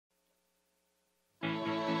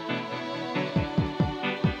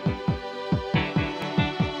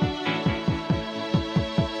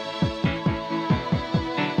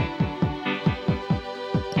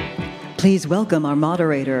Please welcome our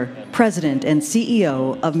moderator, President and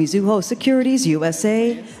CEO of Mizuho Securities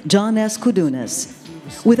USA, John S. Koudounis.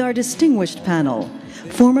 With our distinguished panel,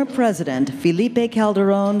 former President Felipe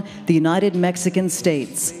Calderón, the United Mexican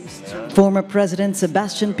States, former President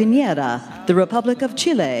Sebastián Piñera, the Republic of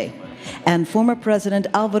Chile, and former President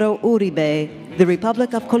Álvaro Uribe, the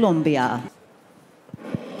Republic of Colombia.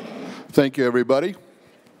 Thank you, everybody.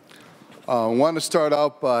 I want to start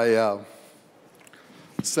out by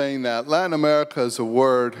saying that Latin America is a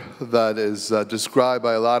word that is described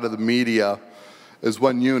by a lot of the media as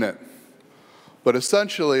one unit. But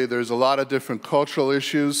essentially, there's a lot of different cultural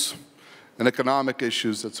issues and economic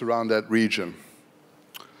issues that surround that region.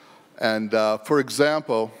 And for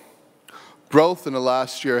example, growth in the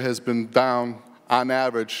last year has been down, on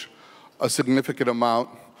average, a significant amount,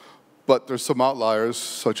 but there's some outliers,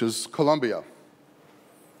 such as Colombia.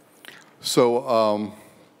 So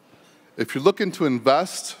if you're looking to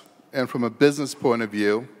invest, and from a business point of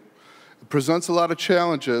view, it presents a lot of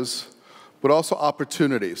challenges, but also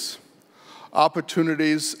opportunities.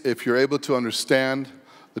 Opportunities if you're able to understand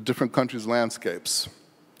the different countries' landscapes.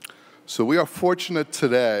 So we are fortunate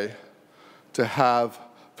today to have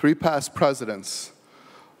 3 past presidents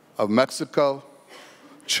of Mexico,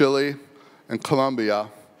 Chile, and Colombia,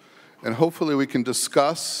 and hopefully we can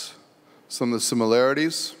discuss some of the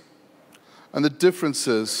similarities and the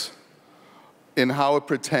differences in how it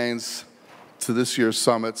pertains to this year's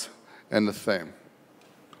summit and the theme.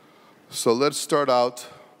 So let's start out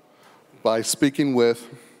by speaking with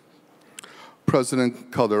President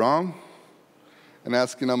Calderón and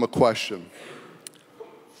asking him a question.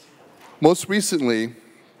 Most recently,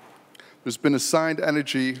 there's been a signed a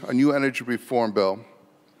new energy reform bill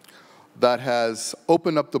that has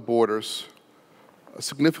opened up the borders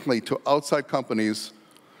significantly to outside companies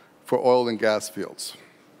for oil and gas fields.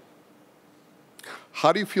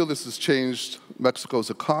 How do you feel this has changed Mexico's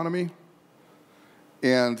economy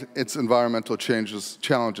and its environmental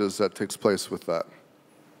challenges that takes place with that?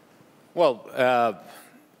 Well,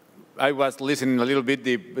 I was listening a little bit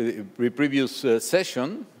the previous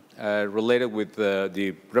session related with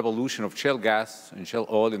the revolution of shale gas and shale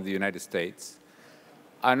oil in the United States.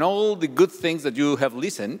 And all the good things that you have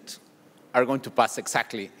listened are going to pass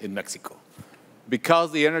exactly in Mexico.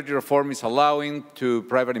 Because the energy reform is allowing to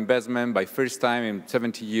private investment by first time in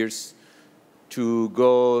 70 years to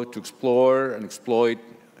go to explore and exploit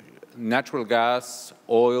natural gas,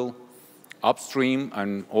 oil, upstream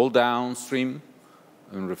and all downstream,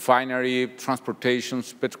 and refinery, transportation,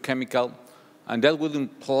 petrochemical, and that will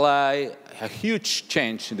imply a huge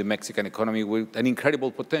change in the Mexican economy with an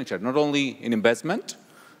incredible potential, not only in investment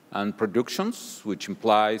and productions, which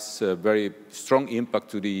implies a very strong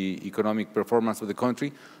impact to the economic performance of the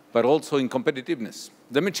country, but also in competitiveness.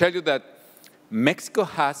 Let me tell you that Mexico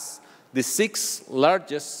has the sixth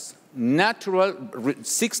largest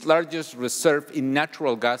reserve in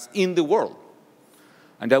natural gas in the world.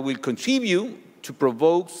 And that will contribute to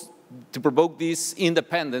provoke this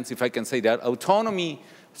independence, if I can say that, autonomy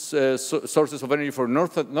sources of energy for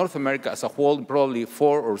North America as a whole in probably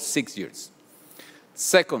 4 or 6 years.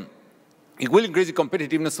 Second, it will increase the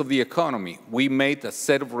competitiveness of the economy. We made a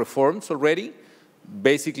set of reforms already,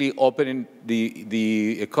 basically opening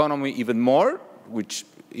the economy even more, which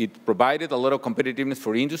it provided a lot of competitiveness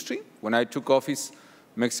for industry. When I took office,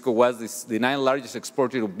 Mexico was the 9th largest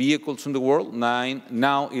exporter of vehicles in the world.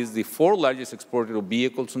 Now is the 4th largest exporter of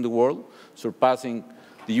vehicles in the world, surpassing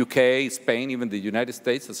the UK, Spain, even the United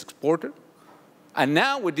States as exporter. And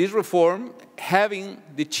now with this reform, having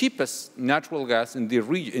the cheapest natural gas in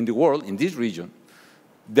the world, in this region,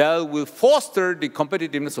 that will foster the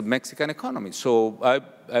competitiveness of Mexican economy. So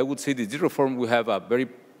I would say that this reform will have a very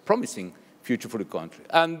promising future for the country.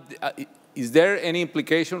 And is there any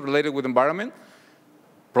implication related with environment?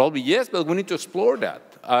 Probably yes, but we need to explore that.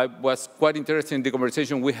 I was quite interested in the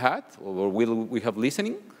conversation we had, or we have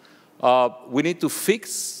listening. We need to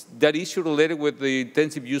fix that issue related with the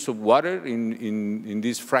intensive use of water in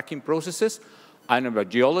these fracking processes. I'm not a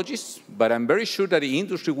geologist, but I'm very sure that the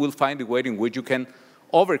industry will find a way in which you can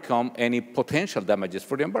overcome any potential damages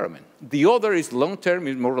for the environment. The other is long-term,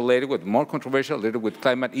 is more related with, more controversial, related with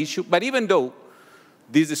climate issue. But even though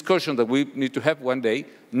this discussion that we need to have one day,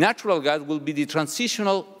 natural gas will be the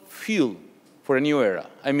transitional fuel for a new era.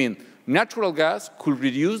 I mean, natural gas could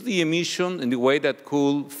reduce the emission in the way that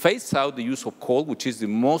could phase out the use of coal, which is the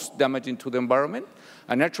most damaging to the environment.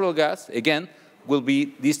 And natural gas, again, will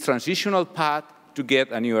be this transitional path to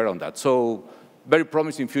get a new era on that. So very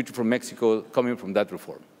promising future for Mexico coming from that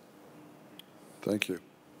reform. Thank you.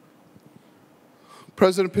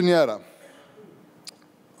 President Piñera,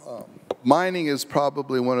 mining is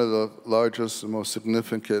probably one of the largest and most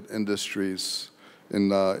significant industries in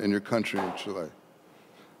your country, in Chile.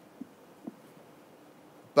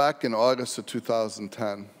 Back in August of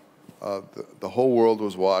 2010, the whole world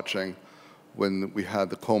was watching when we had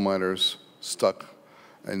the coal miners stuck,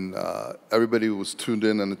 and everybody was tuned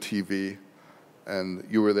in on the TV, and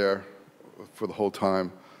you were there for the whole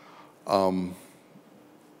time.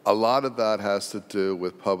 A lot of that has to do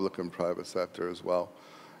with public and private sector as well,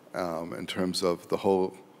 in terms of the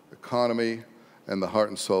whole economy and the heart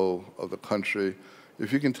and soul of the country.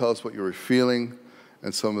 If you can tell us what you were feeling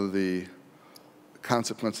and some of the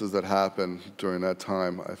consequences that happened during that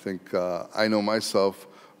time, I think I know myself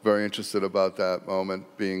very interested about that moment,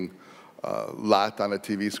 being locked on a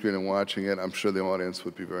TV screen and watching it. I'm sure the audience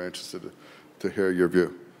would be very interested to hear your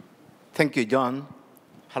view. Thank you, John.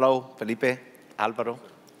 Hello, Felipe, Álvaro.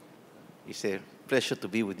 It's a pleasure to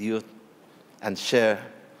be with you and share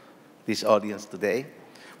this audience today.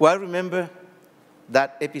 Well, I remember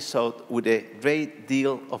that episode with a great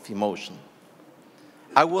deal of emotion.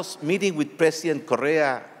 I was meeting with President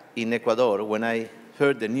Correa in Ecuador when I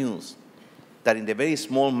heard the news that in the very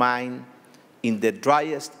small mine in the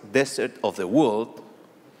driest desert of the world,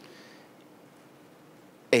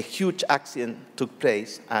 a huge accident took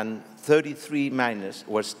place and 33 miners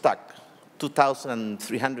were stuck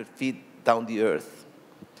 2,300 feet down the earth,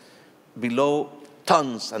 below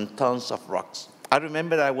tons and tons of rocks. I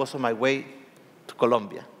remember I was on my way to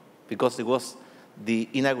Colombia because it was the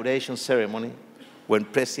inauguration ceremony when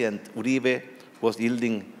President Uribe was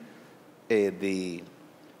yielding the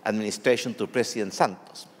administration to President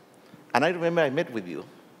Santos. And I remember I met with you,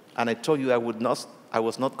 and I told you I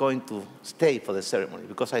was not going to stay for the ceremony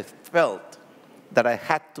because I felt that I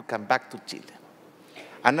had to come back to Chile.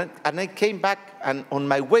 And I came back, and on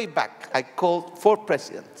my way back, I called 4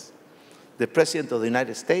 presidents: the President of the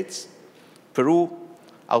United States, Peru,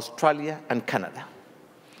 Australia, and Canada,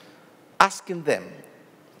 asking them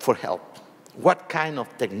for help. What kind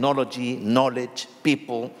of technology, knowledge,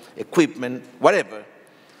 people, equipment, whatever,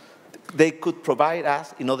 they could provide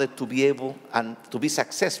us in order to be able and to be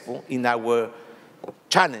successful in our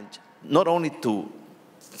challenge, not only to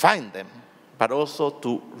find them, but also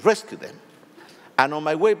to rescue them. And on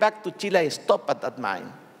my way back to Chile, I stopped at that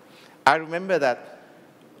mine. I remember that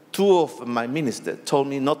 2 of my ministers told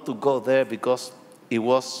me not to go there because it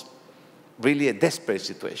was really a desperate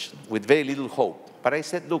situation with very little hope. But I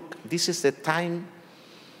said, look, this is the time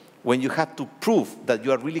when you have to prove that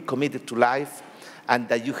you are really committed to life and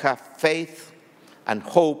that you have faith and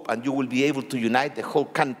hope, and you will be able to unite the whole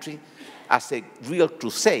country as a real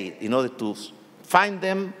crusade in order to find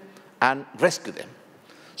them and rescue them.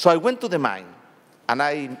 So I went to the mine, and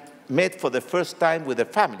I met for the first time with their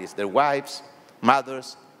families, their wives,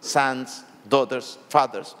 mothers, sons, daughters,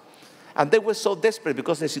 fathers. And they were so desperate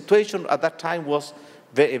because the situation at that time was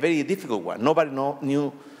a very difficult one. Nobody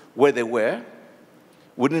knew where they were.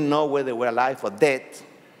 We didn't know whether they were alive or dead.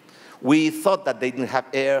 We thought that they didn't have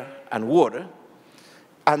air and water.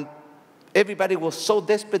 And everybody was so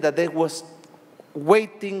desperate that they was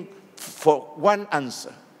waiting for one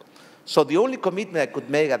answer. So the only commitment I could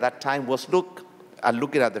make at that time was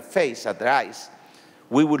looking at their face, at their eyes,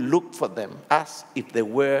 we would look for them as if they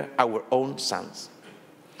were our own sons.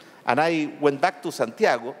 And I went back to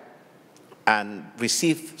Santiago and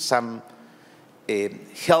received some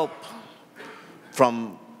help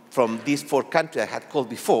from these 4 countries I had called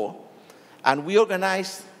before. And we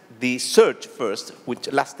organized the search first,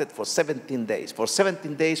 which lasted for 17 days. For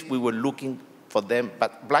 17 days, we were looking for them,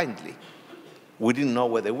 but blindly. We didn't know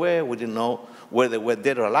where they were. We didn't know whether they were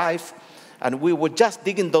dead or alive. And we were just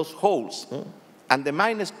digging those holes. And the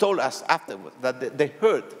miners told us afterwards that they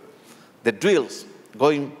heard the drills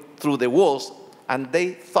going through the walls, and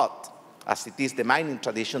they thought, as it is the mining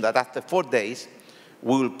tradition, that after 4 days,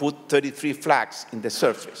 we will put 33 flags in the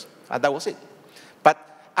surface. And that was it. But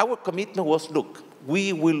our commitment was, look,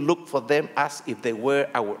 we will look for them as if they were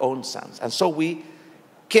our own sons. And so we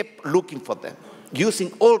kept looking for them,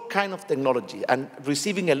 using all kinds of technology and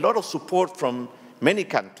receiving a lot of support from many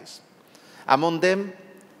countries. Among them,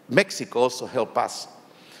 Mexico also helped us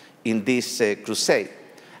in this crusade.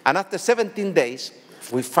 And after 17 days,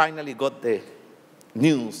 we finally got the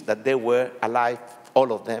news that they were alive,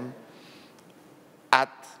 all of them, at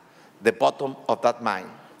the bottom of that mine.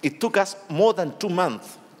 It took us more than 2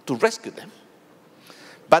 months to rescue them.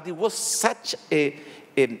 But it was such a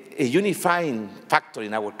unifying factor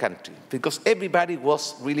in our country because everybody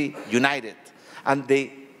was really united. And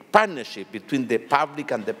the partnership between the public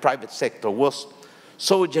and the private sector was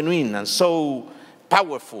so genuine and so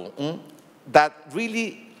powerful that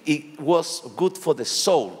really it was good for the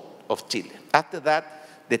soul of Chile. After that,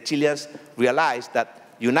 the Chileans realized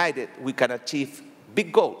that united we can achieve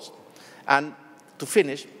big goals. And to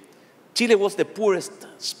finish, Chile was the poorest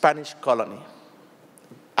Spanish colony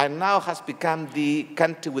and now has become the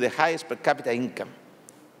country with the highest per capita income,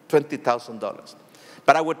 $20,000.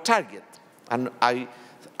 But our target, and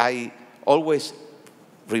I always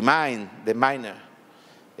remind the minor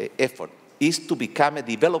effort, is to become a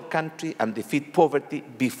developed country and defeat poverty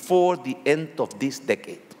before the end of this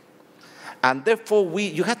decade. And therefore,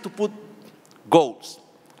 you have to put goals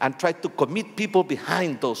and try to commit people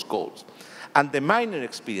behind those goals. And the minor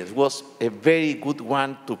experience was a very good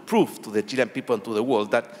one to prove to the Chilean people and to the world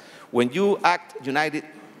that when you act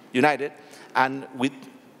united and with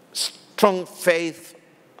strong faith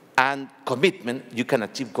and commitment, you can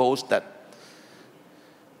achieve goals that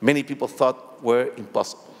many people thought were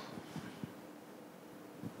impossible.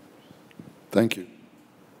 Thank you.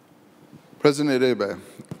 President Uribe,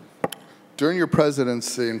 during your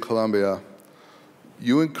presidency in Colombia,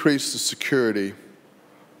 you increased the security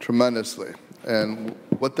tremendously, and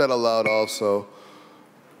what that allowed also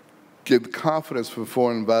give confidence for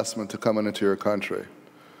foreign investment to come into your country.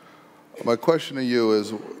 My question to you is,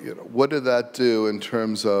 what did that do in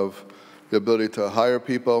terms of the ability to hire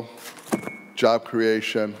people, job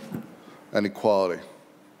creation, and equality?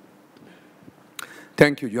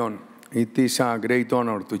 Thank you, John. It is a great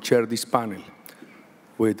honor to chair this panel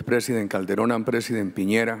with President Calderón and President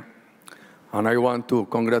Piñera, and I want to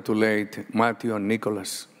congratulate Matthew and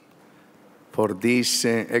Nicholas for this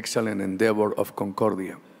excellent endeavor of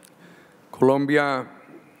Concordia. Colombia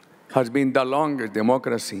has been the longest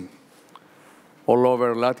democracy all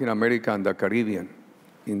over Latin America and the Caribbean.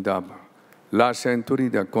 In the last century,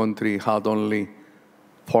 the country had only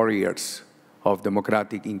 4 years of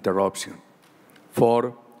democratic interruption.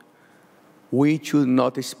 For we should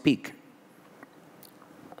not speak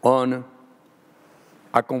on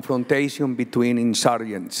a confrontation between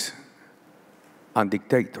insurgents and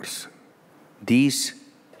dictators. This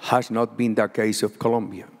has not been the case of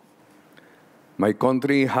Colombia. My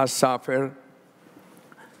country has suffered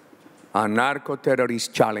a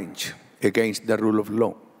narco-terrorist challenge against the rule of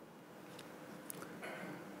law.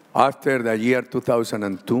 After the year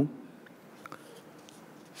 2002,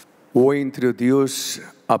 we introduced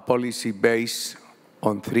a policy based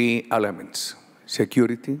on 3 elements: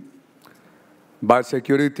 security, but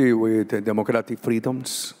security with democratic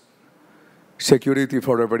freedoms, security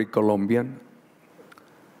for every Colombian,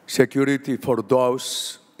 security for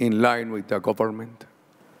those in line with the government,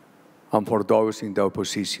 and for those in the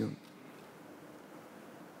opposition.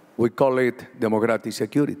 We call it democratic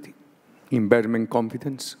security, investment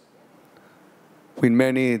confidence, with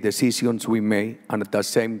many decisions we made, and at the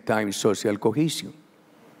same time social cohesion.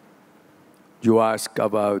 You ask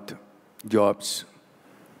about jobs,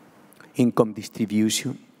 income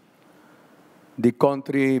distribution. The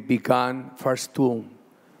country began first to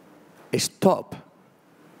stop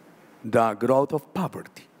the growth of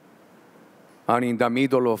poverty. And in the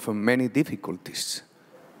middle of many difficulties,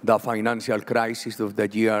 the financial crisis of the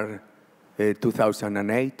year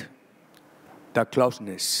 2008, the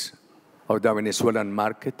closeness of the Venezuelan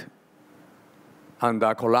market, and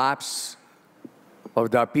the collapse of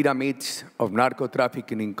the pyramids of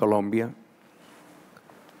narco-trafficking in Colombia,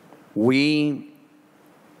 we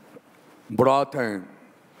brought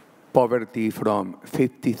poverty from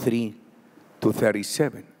 53 to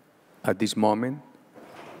 37. At this moment,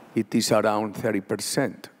 it is around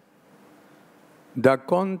 30%. The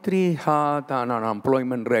country had an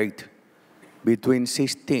unemployment rate between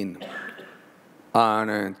 16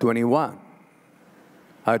 and 21.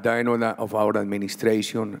 At the end of our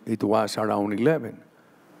administration, it was around 11.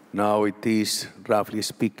 Now it is, roughly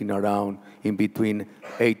speaking, around in between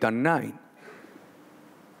 8 and 9.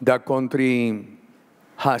 The country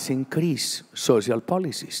has increased social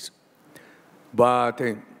policies. But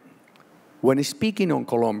when speaking on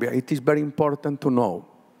Colombia, it is very important to know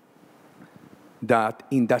that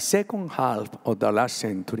in the second half of the last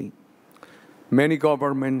century, many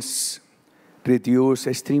governments reduced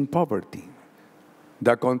extreme poverty.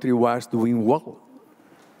 The country was doing well,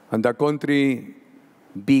 and the country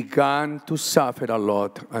began to suffer a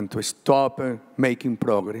lot and to stop making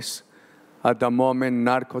progress at the moment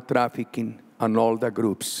narco-trafficking and all the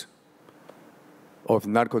groups of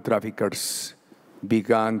narco-traffickers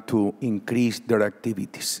began to increase their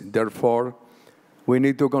activities. Therefore, we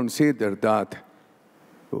need to consider that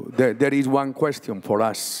there is one question for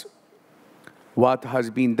us. What has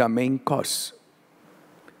been the main cause?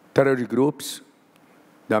 Terrorist groups,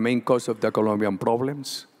 the main cause of the Colombian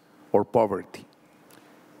problems, or poverty?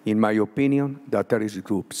 In my opinion, the terrorist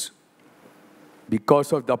groups.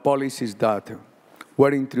 because of the policies that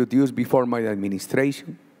were introduced before my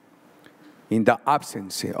administration, in the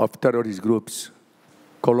absence of terrorist groups,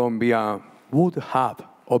 Colombia would have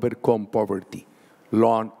overcome poverty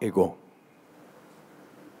long ago.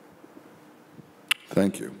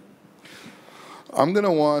 Thank you. I'm going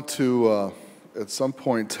to want to, at some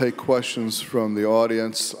point, take questions from the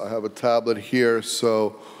audience. I have a tablet here,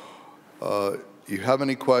 so you have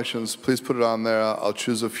any questions, please put it on there. I'll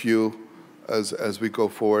choose a few as we go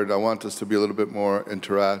forward. I want this to be a little bit more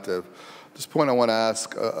interactive. At this point, I want to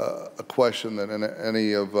ask a question that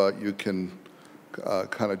any of you can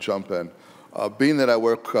kind of jump in. Being that I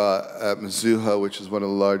work at Mizuho, which is one of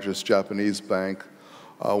the largest Japanese banks,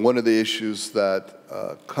 one of the issues that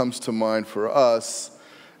comes to mind for us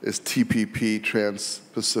is TPP,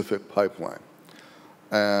 Trans-Pacific Pipeline.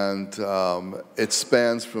 And it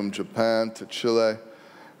spans from Japan to Chile.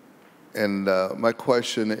 And my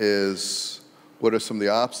question is, what are some of the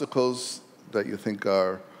obstacles that you think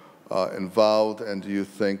are involved? And do you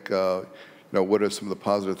think, what are some of the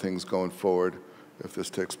positive things going forward if this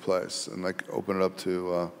takes place? And I open it up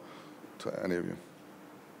to any of you.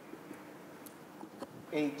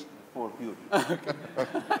 Age for beauty.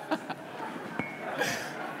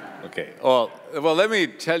 Okay. Well, let me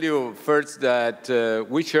tell you first that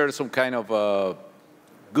we share some kind of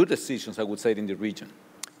good decisions, I would say, in the region.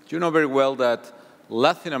 You know very well that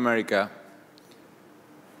Latin America,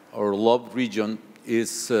 our loved region,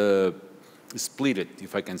 is split,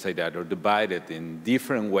 if I can say that, or divided in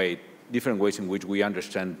different ways in which we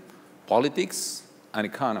understand politics and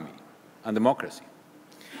economy and democracy.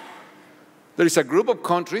 There is a group of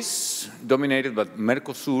countries dominated by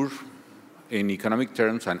Mercosur in economic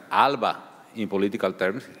terms and ALBA in political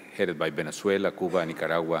terms, headed by Venezuela, Cuba,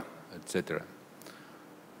 Nicaragua, etc.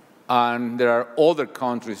 And there are other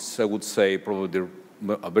countries, I would say, probably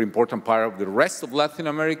a very important part of the rest of Latin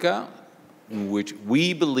America, in which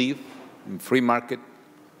we believe in free market,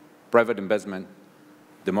 private investment,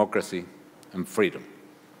 democracy, and freedom.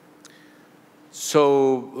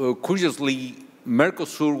 So, curiously,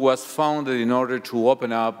 Mercosur was founded in order to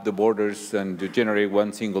open up the borders and to generate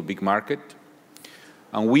one single big market.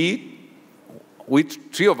 And we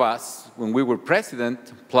three of us, when we were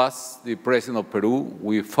president, plus the president of Peru,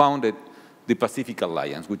 we founded the Pacific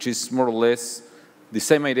Alliance, which is more or less the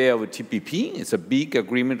same idea of a TPP. It's a big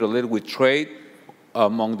agreement related with trade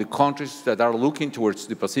among the countries that are looking towards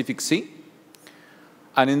the Pacific Sea.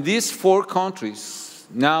 And in these 4 countries,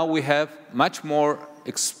 now we have much more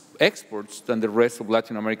exports than the rest of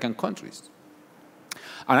Latin American countries.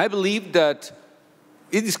 And I believe that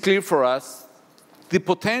it is clear for us the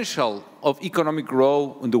potential of economic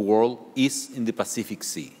growth in the world is in the Pacific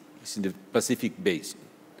Sea, it's in the Pacific Basin.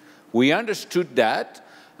 We understood that,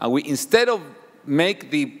 and we, instead of make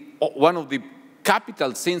one of the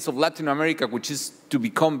capital sins of Latin America, which is to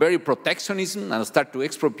become very protectionism and start to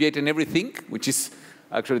expropriate and everything, which is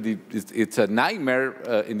actually, it's a nightmare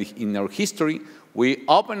in our history. We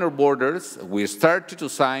opened our borders, we started to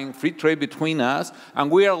sign free trade between us,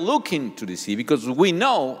 and we are looking to the sea because we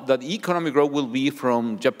know that economic growth will be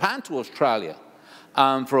from Japan to Australia,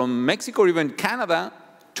 and from Mexico or even Canada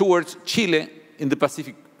towards Chile in the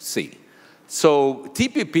Pacific Sea. So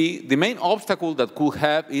TPP, the main obstacle that could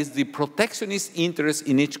have is the protectionist interest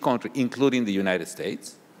in each country, including the United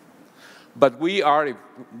States. But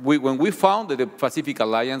when we founded the Pacific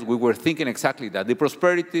Alliance, we were thinking exactly that, the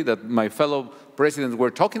prosperity that my fellow presidents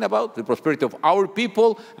were talking about, the prosperity of our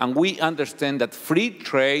people, and we understand that free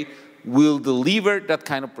trade will deliver that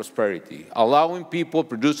kind of prosperity, allowing people,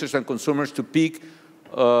 producers and consumers to pick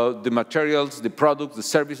the materials, the products, the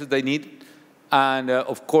services they need, and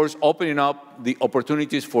of course, opening up the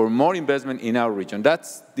opportunities for more investment in our region.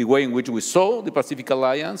 That's the way in which we saw the Pacific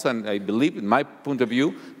Alliance, and I believe, in my point of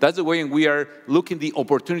view, that's the way in we are looking the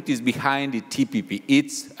opportunities behind the TPP.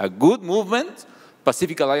 It's a good movement.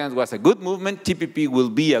 Pacific Alliance was a good movement. TPP will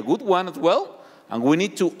be a good one as well, and we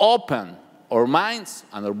need to open our minds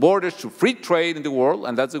and our borders to free trade in the world,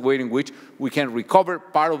 and that's the way in which we can recover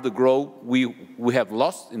part of the growth we have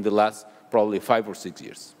lost in the last probably 5 or 6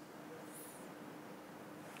 years.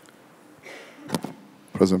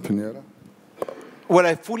 President Piñera? Well,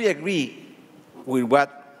 I fully agree with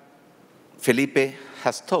what Felipe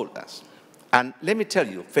has told us. And let me tell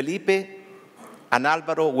you, Felipe and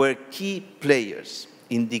Álvaro were key players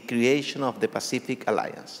in the creation of the Pacific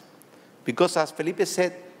Alliance. Because as Felipe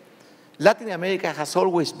said, Latin America has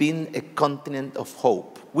always been a continent of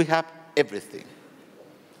hope. We have everything.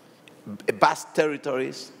 Vast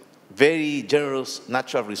territories, very generous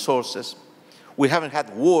natural resources. We haven't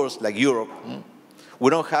had wars like Europe. We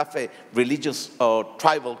don't have religious or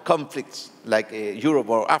tribal conflicts like Europe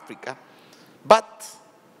or Africa. But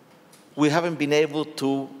we haven't been able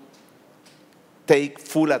to take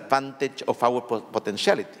full advantage of our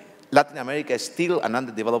potentiality. Latin America is still an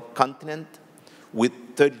underdeveloped continent with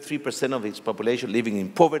 33% of its population living in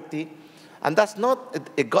poverty. And that's not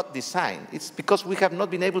a God design. It's because we have not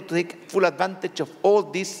been able to take full advantage of all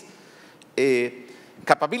these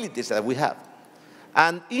capabilities that we have.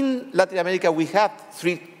 And in Latin America, we have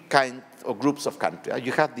three kinds of groups of countries.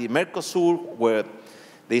 You have the Mercosur, where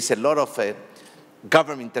there is a lot of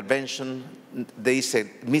government intervention. There is a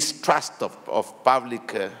mistrust of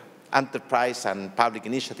public enterprise and public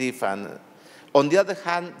initiative. And on the other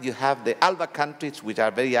hand, you have the ALBA countries, which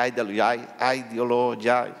are very ideologized.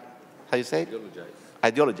 How you say it?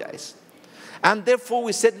 Ideologized. And therefore,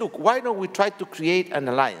 we said, look, why don't we try to create an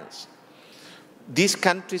alliance? These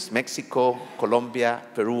countries, Mexico, Colombia,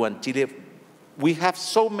 Peru, and Chile, we have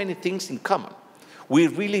so many things in common. We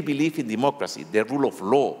really believe in democracy, the rule of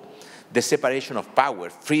law, the separation of power,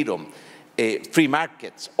 freedom, free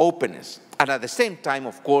markets, openness. And at the same time,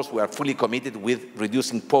 of course, we are fully committed with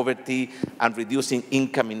reducing poverty and reducing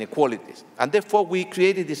income inequalities. And therefore, we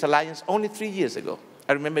created this alliance only 3 years ago.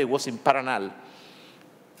 I remember it was in Paranal,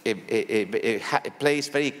 a place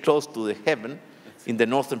very close to the heaven in the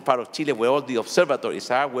northern part of Chile, where all the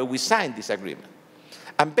observatories are, where we signed this agreement.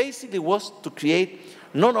 And basically it was to create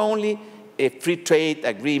not only a free trade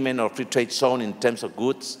agreement or free trade zone in terms of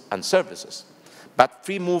goods and services, but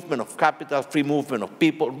free movement of capital, free movement of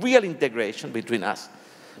people, real integration between us,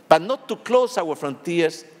 but not to close our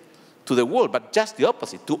frontiers to the world, but just the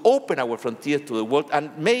opposite, to open our frontiers to the world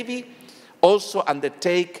and maybe also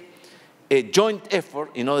undertake a joint effort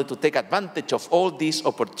in order to take advantage of all these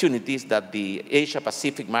opportunities that the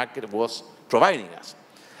Asia-Pacific market was providing us.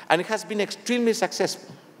 And it has been extremely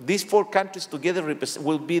successful. These four countries together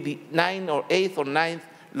will be the 9th or 8th or 9th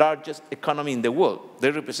largest economy in the world.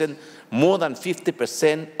 They represent more than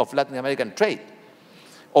 50% of Latin American trade,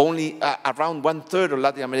 only around 1/3 of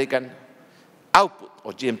Latin American output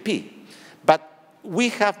or GNP. But we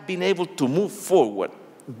have been able to move forward,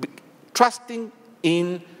 trusting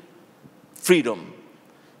in freedom,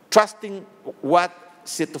 trusting what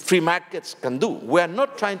free markets can do. We are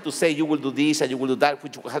not trying to say you will do this and you will do that,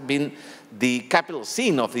 which has been the capital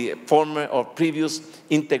sin of the former or previous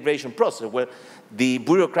integration process, where the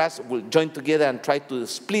bureaucrats will join together and try to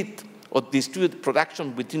split or distribute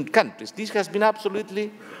production between countries. This has been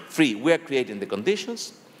absolutely free. We are creating the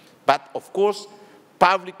conditions, but of course,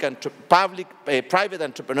 private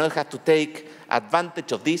entrepreneurs have to take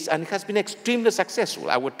advantage of this, and it has been extremely successful.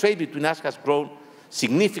 Our trade between us has grown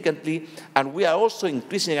significantly, and we are also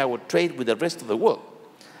increasing our trade with the rest of the world.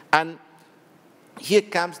 And here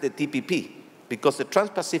comes the TPP, because the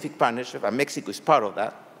Trans-Pacific Partnership, and Mexico is part of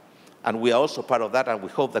that, and we are also part of that, and we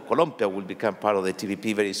hope that Colombia will become part of the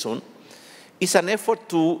TPP very soon, is an effort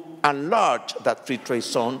to enlarge that free trade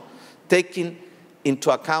zone, taking into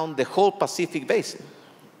account the whole Pacific basin,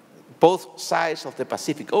 both sides of the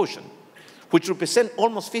Pacific Ocean, which represent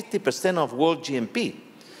almost 50% of world GNP.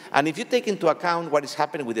 And if you take into account what is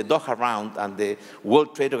happening with the Doha Round and the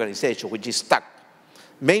World Trade Organization, which is stuck,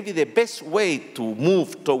 maybe the best way to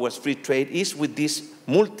move towards free trade is with these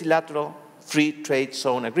multilateral free trade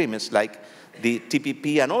zone agreements like the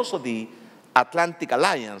TPP and also the Atlantic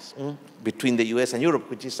Alliance between the US and Europe,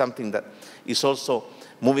 which is something that is also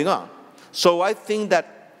moving on. So I think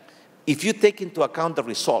that if you take into account the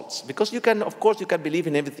results, because you can, of course, you can believe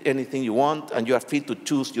in anything you want and you are free to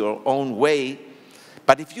choose your own way,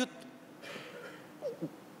 but if you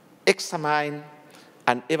examine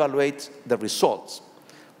and evaluate the results,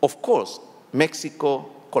 of course, Mexico,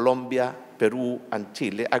 Colombia, Peru, and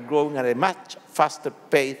Chile are growing at a much faster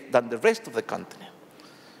pace than the rest of the continent,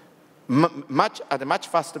 at a much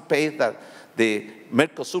faster pace than the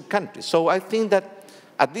Mercosur countries. So I think that,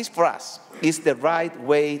 at least for us, is the right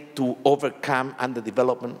way to overcome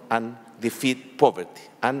underdevelopment and defeat poverty.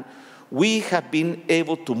 And we have been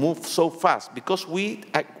able to move so fast because we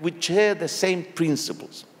share the same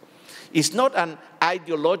principles. It's not an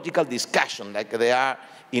ideological discussion like they are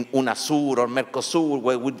in UNASUR or Mercosur,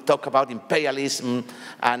 where we talk about imperialism.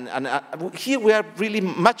 And here we are really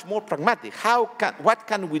much more pragmatic. What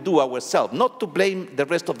can we do ourselves? Not to blame the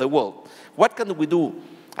rest of the world. What can we do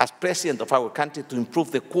as president of our country to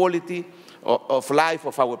improve the quality of life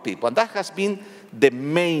of our people? And that has been the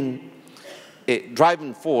main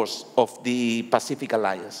driving force of the Pacific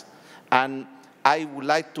Alliance. And I would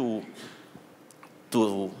like to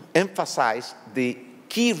emphasize the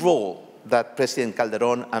key role that President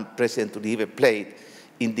Calderón and President Uribe played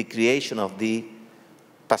in the creation of the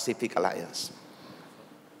Pacific Alliance.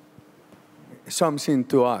 something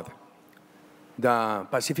to add. The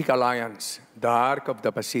Pacific Alliance, the Arc of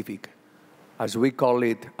the Pacific, as we call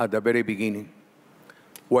it at the very beginning,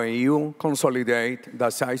 when you consolidate the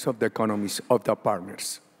size of the economies of the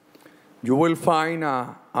partners, you will find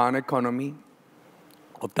an economy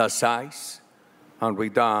of that size and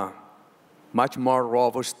with a much more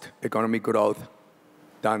robust economic growth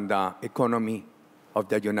than the economy of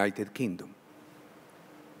the United Kingdom.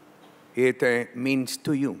 It means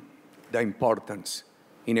to you the importance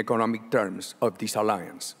in economic terms of this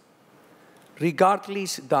alliance.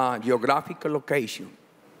 Regardless the geographical location,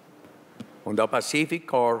 on the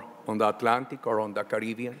Pacific or on the Atlantic or on the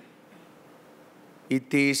Caribbean,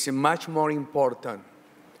 it is much more important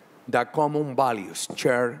the common values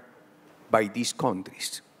shared by these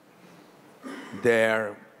countries.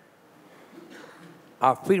 Their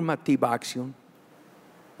affirmative action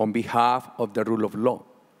on behalf of the rule of law.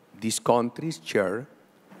 These countries share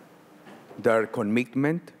their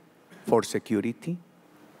commitment for security,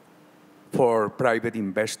 for private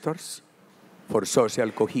investors, for social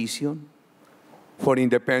cohesion, for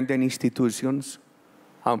independent institutions,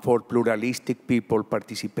 and for pluralistic people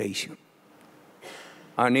participation.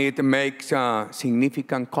 And it makes a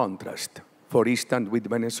significant contrast, for instance, with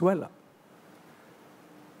Venezuela.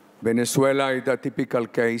 Venezuela is a typical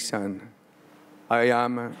case, and I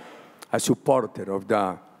am a supporter of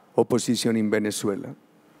the opposition in Venezuela.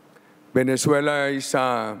 Venezuela is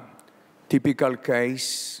a typical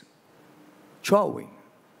case showing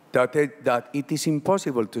that it is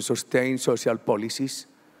impossible to sustain social policies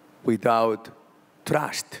without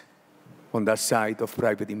trust on the side of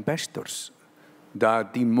private investors.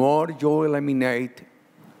 That the more you eliminate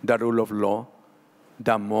the rule of law,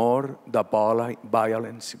 the more the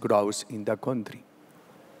violence grows in the country.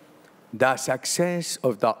 The success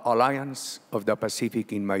of the Alliance of the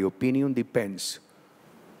Pacific, in my opinion, depends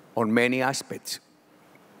on many aspects,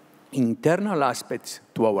 internal aspects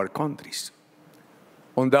to our countries,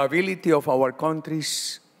 on the ability of our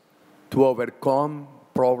countries to overcome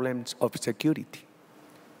problems of security.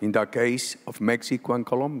 In the case of Mexico and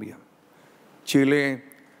Colombia, Chile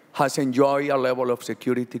has enjoyed a level of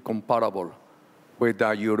security comparable with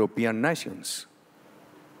the European nations.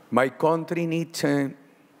 My country needs a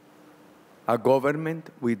government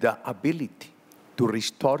with the ability to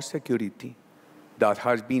restore security that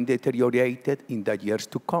has been deteriorated in the years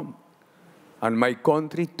to come. And my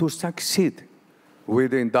country, to succeed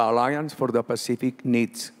within the Alliance for the Pacific,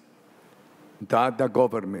 needs that the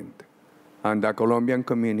government and the Colombian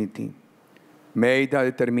community made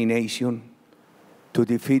a determination to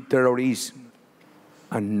defeat terrorism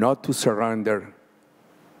and not to surrender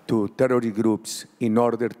to terrorist groups in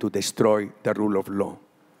order to destroy the rule of law.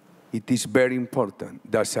 It is very important.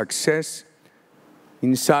 The success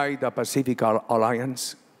inside the Pacific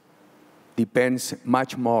Alliance depends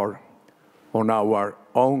much more on our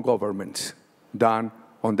own governments than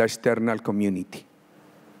on the external community.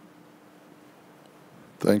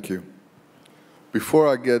 Thank you. Before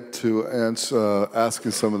I get to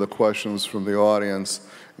asking some of the questions from the audience,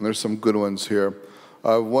 and there's some good ones here,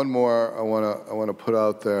 one more I want to put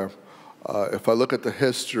out there. If I look at the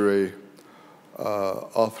history,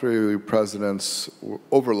 all three presidents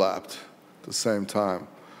overlapped at the same time.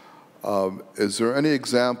 Is there any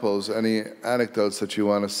examples, any anecdotes that you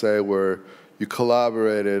want to say where you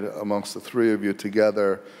collaborated amongst the three of you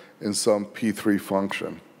together in some P3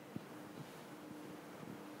 function?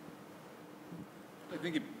 I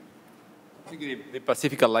think the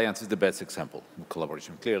Pacific Alliance is the best example of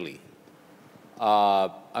collaboration, clearly.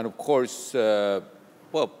 And of course,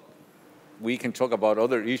 well, we can talk about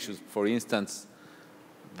other issues. For instance,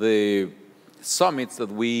 the summits that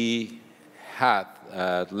we had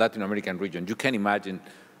at Latin American region. You can imagine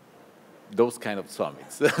those kind of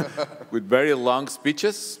summits with very long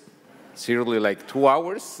speeches, seriously like 2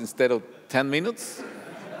 hours instead of 10 minutes,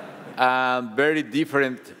 and very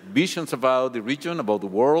different visions about the region, about the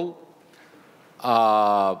world.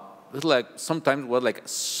 It's like sometimes was like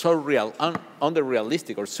surreal,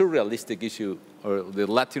 under-realistic or surrealistic issue, or the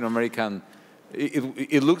Latin American.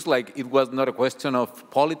 It looks like it was not a question of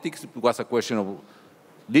politics; it was a question of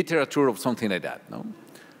literature or something like that. No,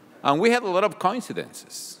 and we had a lot of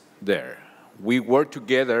coincidences there. We worked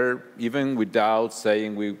together even without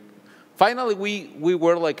saying we. Finally, we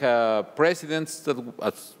were like presidents that,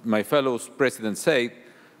 as my fellow presidents said,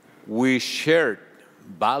 we shared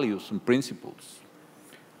values and principles.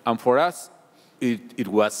 And for us, it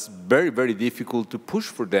was very, very difficult to push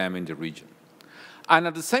for them in the region. And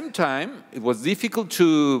at the same time, it was difficult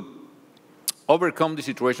to overcome the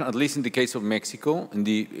situation, at least in the case of Mexico.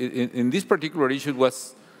 In this particular issue, it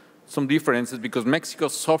was some differences because Mexico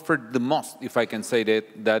suffered the most, if I can say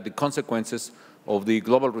that the consequences of the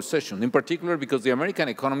global recession, in particular because the American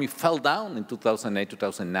economy fell down in 2008,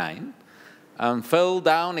 2009, and fell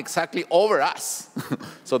down exactly over us.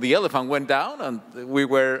 So the elephant went down, and we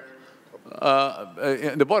were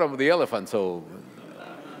in the bottom of the elephant. So,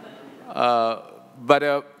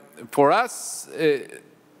 but for us,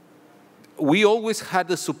 we always had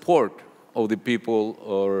the support of the people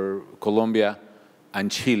of Colombia and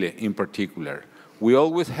Chile in particular. We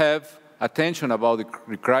always have attention about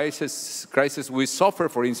the crisis we suffer,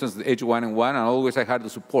 for instance, the H1N1, and always I had the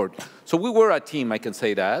support. So we were a team, I can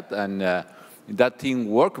say that, and that team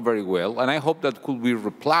worked very well, and I hope that could be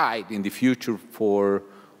replied in the future for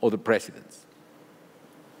other presidents.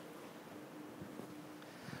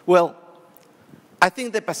 Well, I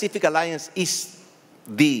think the Pacific Alliance is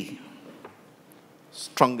the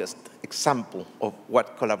strongest example of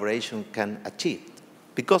what collaboration can achieve.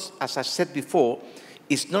 Because, as I said before,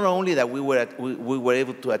 it's not only that we were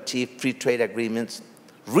able to achieve free trade agreements,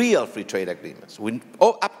 real free trade agreements,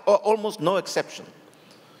 almost no exception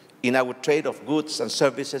in our trade of goods and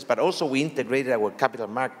services, but also we integrated our capital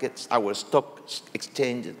markets, our stock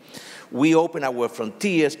exchanges. We opened our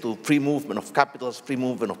frontiers to free movement of capitals, free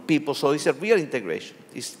movement of people, so it's a real integration.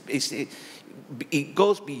 It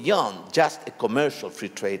goes beyond just a commercial free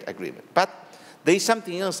trade agreement. But there is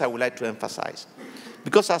something else I would like to emphasize.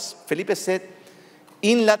 Because as Felipe said,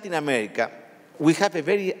 in Latin America, we have a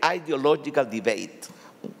very ideological debate.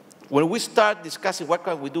 When we start discussing what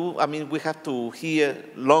can we do, I mean, we have to hear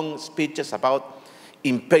long speeches about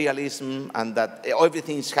imperialism and that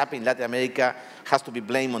everything is happening in Latin America has to be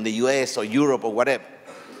blamed on the US or Europe or whatever.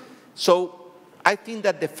 So I think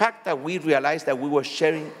that the fact that we realized that we were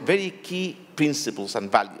sharing very key principles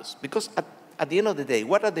and values, because at the end of the day,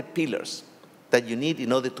 what are the pillars that you need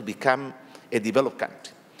in order to become a developed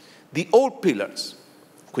country? The old pillars,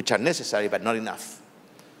 which are necessary but not enough: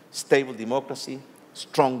 stable democracy,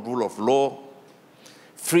 strong rule of law,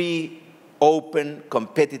 free, open,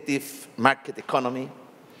 competitive market economy,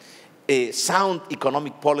 sound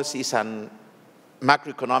economic policies and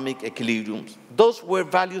macroeconomic equilibriums. Those were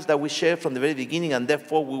values that we shared from the very beginning, and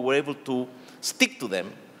therefore we were able to stick to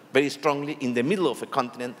them very strongly in the middle of a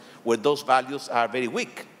continent where those values are very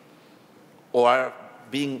weak or are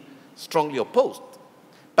being strongly opposed.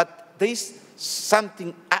 But there is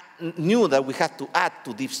something new that we have to add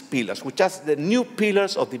to these pillars, which are the new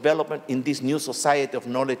pillars of development in this new society of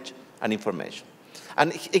knowledge and information.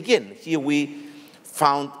 And again, here we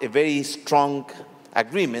found a very strong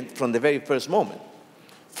agreement from the very first moment.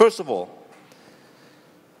 First of all,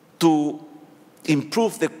 to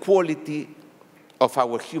improve the quality of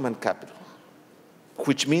our human capital,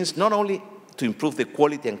 which means not only to improve the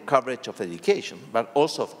quality and coverage of education, but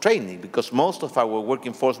also of training, because most of our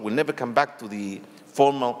working force will never come back to the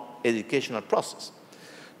formal educational process.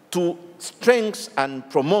 To strengthen and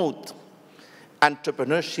promote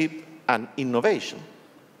entrepreneurship and innovation,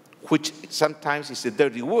 which sometimes is a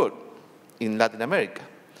dirty word in Latin America.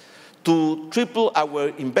 To triple our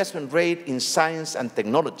investment rate in science and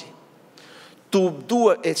technology. To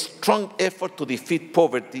do a strong effort to defeat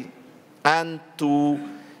poverty and to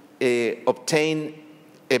obtain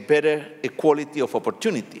a better equality of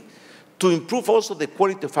opportunity. To improve also the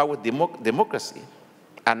quality of our democracy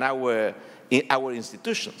and our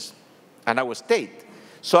institutions and our state.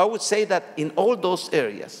 So I would say that in all those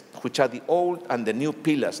areas, which are the old and the new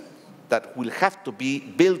pillars that will have to be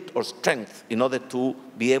built or strengthened in order to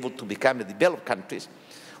be able to become a developed countries,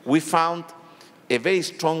 we found a very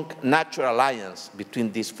strong natural alliance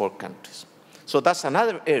between these four countries. So that's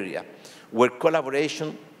another area where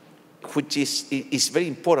collaboration, which is very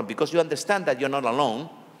important, because you understand that you're not alone,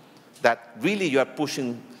 that really you are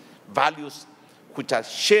pushing values which are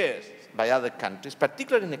shared by other countries,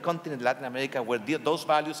 particularly in a continent, Latin America, where those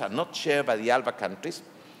values are not shared by the ALBA countries,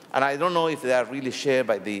 and I don't know if they are really shared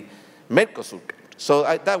by the Mercosur countries. So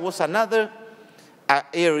that was another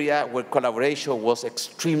area where collaboration was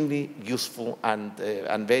extremely useful and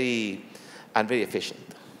very efficient.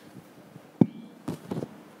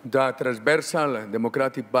 The transversal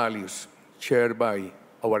democratic values shared by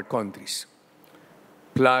our countries,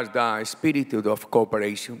 plus the spirit of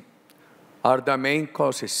cooperation, are the main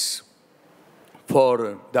causes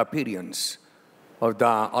for the appearance of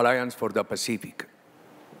the Alliance for the Pacific.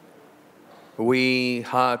 We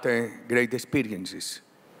had great experiences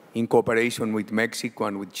in cooperation with Mexico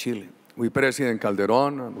and with Chile, with President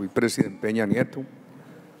Calderón and with President Peña Nieto.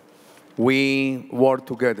 We worked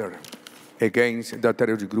together against the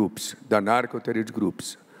terrorist groups, the narco-terrorist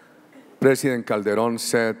groups. President Calderón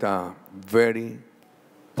set a very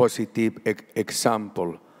positive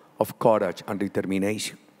example of courage and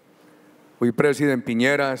determination. With President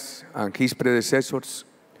Piñera and his predecessors,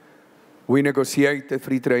 we negotiated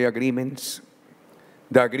free trade agreements,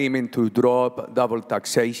 the agreement to drop double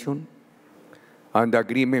taxation, and the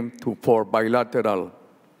agreement for bilateral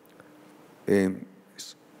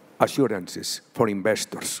assurances for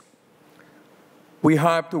investors. We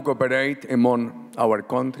have to cooperate among our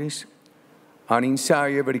countries and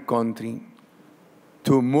inside every country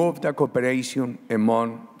to move the cooperation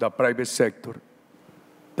among the private sector,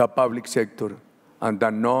 the public sector, and the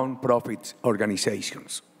non-profit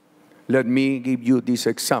organizations. Let me give you this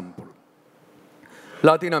example.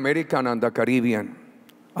 Latin America and the Caribbean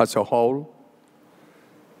as a whole,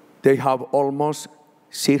 they have almost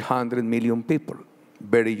 600 million people,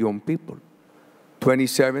 very young people,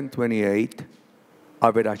 27, 28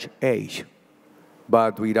 average age,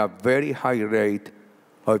 but with a very high rate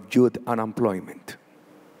of youth unemployment.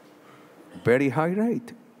 Very high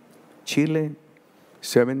rate. Chile,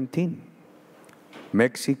 17.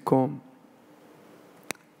 Mexico,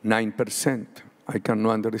 9%. I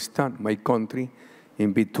cannot understand. My country,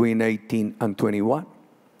 in between 18 and 21.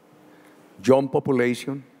 Young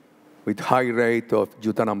population with high rate of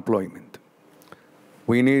youth unemployment.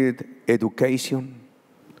 We need education,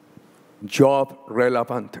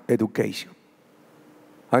 job-relevant education.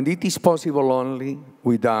 And it is possible only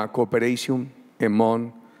with the cooperation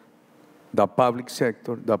among the public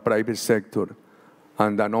sector, the private sector,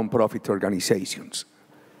 and the non-profit organizations.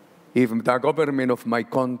 If the government of my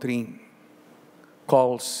country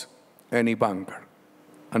calls any banker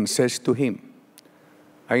and says to him,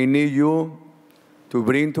 I need you to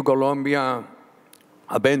bring to Colombia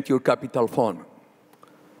a venture capital fund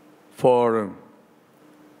for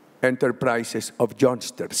enterprises of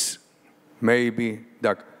youngsters, maybe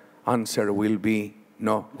the answer will be,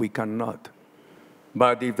 no, we cannot.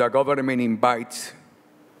 But if the government invites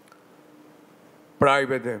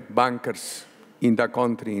private bankers in the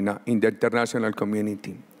country, in the international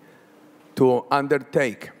community, to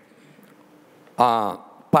undertake a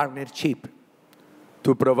partnership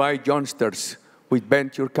to provide youngsters with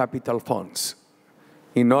venture capital funds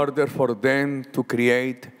in order for them to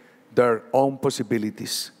create their own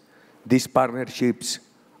possibilities, these partnerships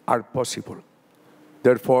are possible.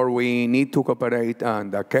 Therefore, we need to cooperate,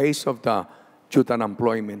 and the case of the youth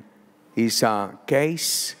unemployment is a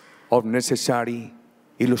case of necessary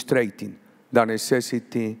illustrating the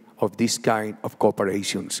necessity of this kind of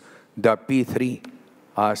cooperations, the P3,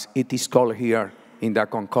 as it is called here in the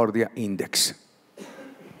Concordia Index.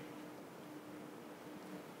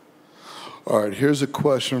 All right, here's a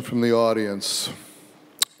question from the audience.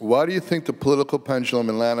 Why do you think the political pendulum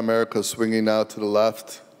in Latin America is swinging now to the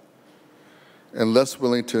left and less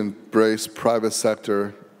willing to embrace private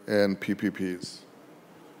sector and PPPs?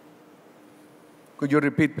 Could you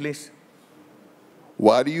repeat, please?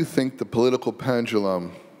 Why do you think the political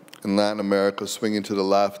pendulum in Latin America is swinging to the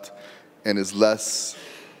left and is less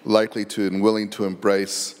likely to and willing to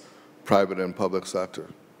embrace private and public sector?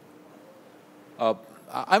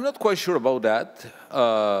 I'm not quite sure about that.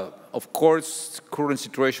 Of course, the current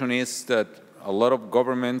situation is that a lot of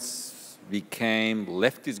governments became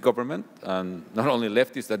leftist government, and not only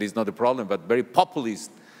leftist, that is not the problem, but very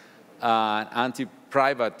populist and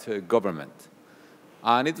anti-private government.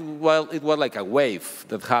 And it was like a wave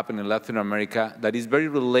that happened in Latin America that is very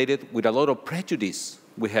related with a lot of prejudice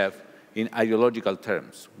we have in ideological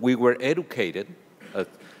terms. We were educated.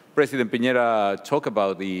 President Piñera talked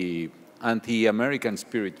about the anti-American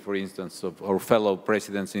spirit, for instance, of our fellow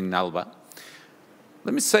presidents in ALBA.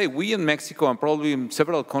 Let me say, we in Mexico and probably in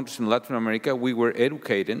several countries in Latin America, we were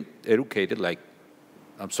educated like,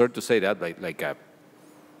 I'm sorry to say that, like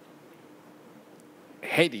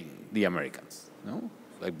hating the Americans, no?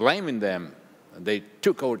 Like blaming them. They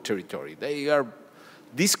took our territory.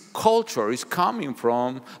 This culture is coming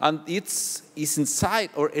from, and it's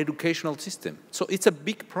inside our educational system. So it's a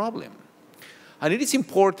big problem. And it is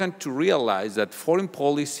important to realize that foreign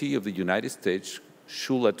policy of the United States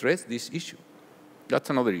should address this issue. That's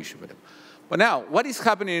another issue. But now, what is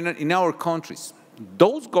happening in our countries?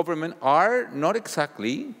 Those governments are not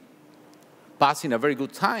exactly passing a very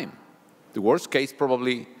good time. The worst case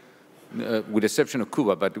probably, with the exception of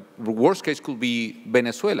Cuba, but the worst case could be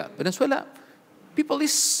Venezuela. Venezuela, people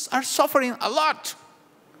are suffering a lot.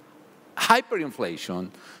 Hyperinflation,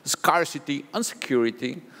 scarcity,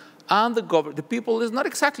 insecurity, and the people is not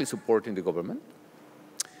exactly supporting the government.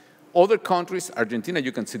 Other countries, Argentina,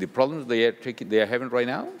 you can see the problems they are having right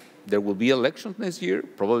now. There will be elections next year.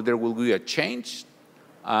 Probably there will be a change,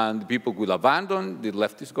 and the people will abandon the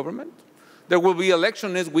leftist government. There will be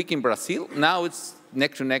election next week in Brazil. Now it's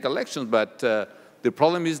neck-to-neck elections, but The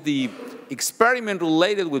problem is the experiment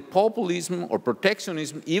related with populism or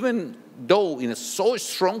protectionism, even though in a so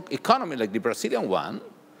strong economy like the Brazilian one,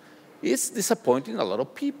 is disappointing a lot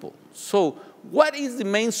of people. So what is the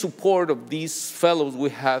main support of these fellows we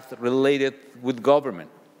have related with government?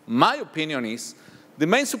 My opinion is the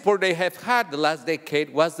main support they have had the last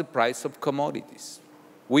decade was the price of commodities.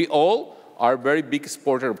 We all are very big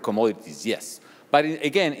exporters of commodities, yes. But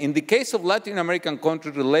again, in the case of Latin American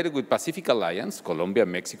countries related with Pacific Alliance, Colombia,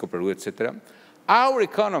 Mexico, Peru, etc., our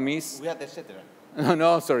economies... We are the etc.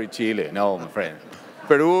 No, sorry, Chile, no, my friend.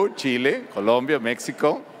 Peru, Chile, Colombia,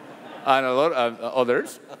 Mexico, and a lot of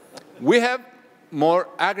others. We have more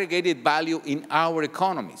aggregated value in our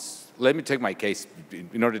economies. Let me take my case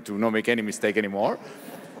in order to not make any mistake anymore.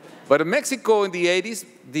 But in Mexico in the 80s,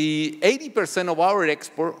 the 80% of our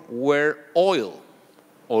export were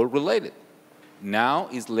oil-related. Now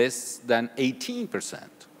it's less than 18%.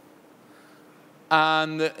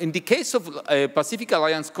 And in the case of Pacific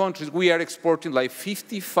Alliance countries, we are exporting like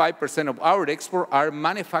 55% of our export are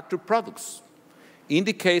manufactured products. In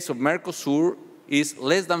the case of Mercosur, it's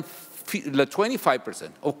less than 25%.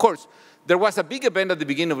 Of course, there was a big event at the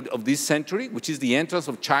beginning of this century, which is the entrance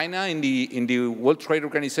of China in the World Trade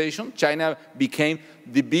Organization. China became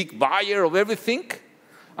the big buyer of everything.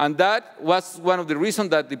 And that was one of the reasons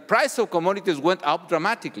that the price of commodities went up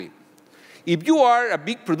dramatically. If you are a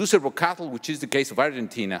big producer of cattle, which is the case of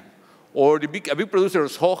Argentina, or a big producer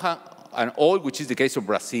of soja and oil, which is the case of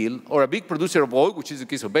Brazil, or a big producer of oil, which is the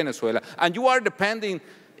case of Venezuela, and you are depending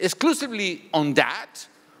exclusively on that,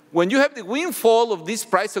 when you have the windfall of this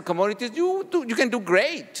price of commodities, you can do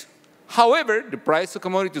great. However, the price of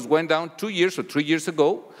commodities went down 2 years or 3 years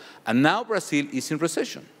ago, and now Brazil is in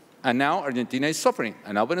recession. And now Argentina is suffering,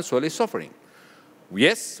 and now Venezuela is suffering.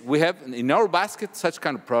 Yes, we have in our basket such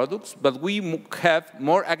kind of products, but we have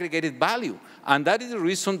more aggregated value. And that is the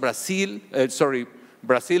reason Brazil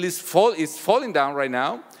is falling down right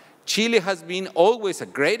now. Chile has been always a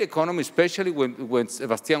great economy, especially when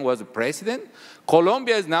Sebastián was the president.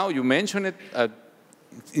 Colombia is now, you mentioned it,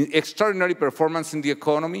 extraordinary performance in the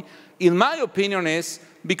economy. In my opinion is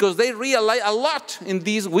because they realized a lot in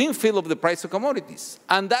this windfall of the price of commodities.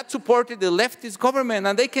 And that supported the leftist government,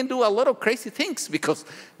 and they can do a lot of crazy things because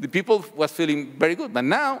the people was feeling very good. But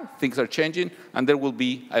now things are changing, and there will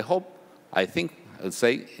be, I think, I'll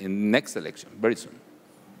say, in the next election, very soon.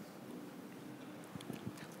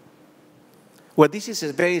 Well, this is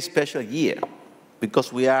a very special year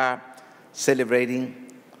because we are celebrating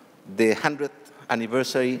the 100th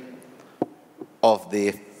anniversary of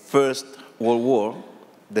the First World War,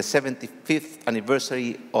 the 75th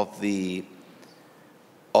anniversary of the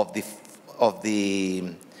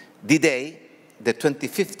D-Day, the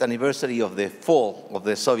 25th anniversary of the fall of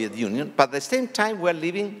the Soviet Union. But at the same time, we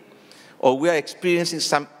are experiencing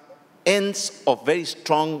some ends of very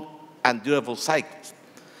strong and durable cycles.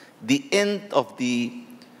 The end of the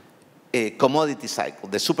commodity cycle,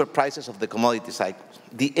 the super prices of the commodity cycle,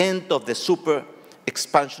 the end of the super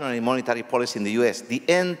expansionary monetary policy in the US, the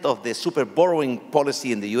end of the super borrowing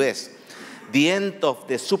policy in the US, the end of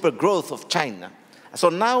the super growth of China. So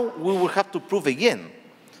now we will have to prove again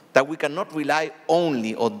that we cannot rely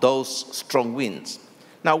only on those strong winds.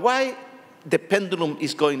 Now, why the pendulum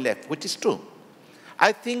is going left, which is true.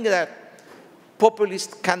 I think that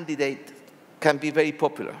populist candidate can be very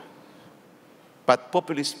popular, but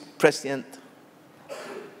populist president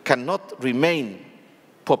cannot remain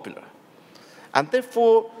popular. And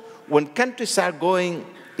therefore, when countries are going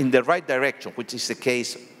in the right direction, which is the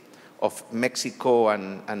case of Mexico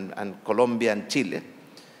and Colombia and Chile,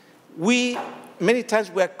 many times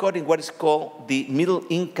we are caught in what is called the middle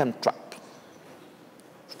income trap,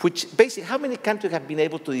 which basically, how many countries have been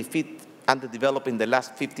able to defeat underdeveloped in the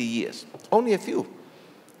last 50 years? Only a few.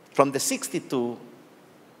 From the 60s to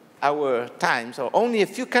our times, only a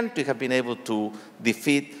few countries have been able to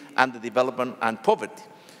defeat underdevelopment and poverty.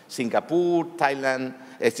 Singapore, Taiwan,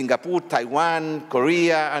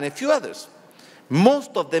 Korea, and a few others.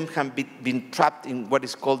 Most of them have been trapped in what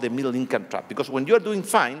is called the middle income trap, because when you're doing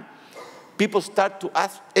fine, people start to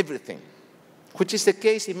ask everything, which is the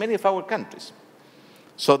case in many of our countries.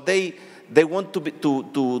 So they want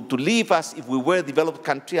to leave us if we were a developed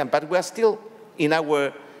country, but we are still in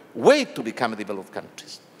our way to become a developed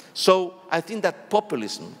countries. So I think that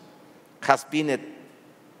populism has been a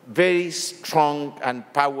very strong and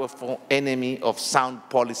powerful enemy of sound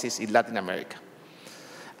policies in Latin America.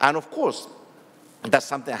 And of course, that's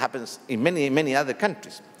something that happens in many, many other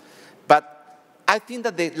countries. But I think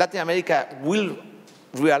that Latin America will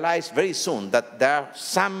realize very soon that there are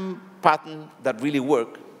some patterns that really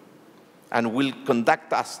work and will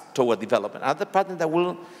conduct us toward development. Another partner that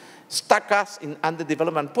will stuck us in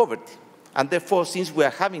underdevelopment and poverty. And therefore, since we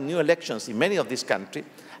are having new elections in many of these countries,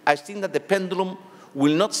 I think that the pendulum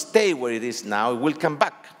will not stay where it is now, it will come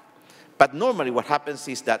back. But normally what happens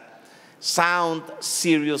is that sound,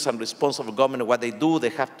 serious, and responsible government, what they do, they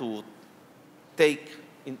have to take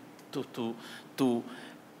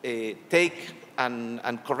take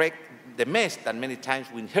and correct the mess that many times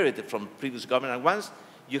we inherited from previous government. And once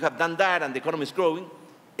you have done that and the economy is growing,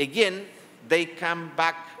 again, they come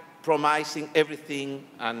back promising everything,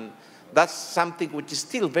 and that's something which is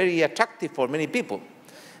still very attractive for many people.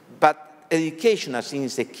 But education, I think,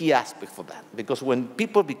 is a key aspect for that, because when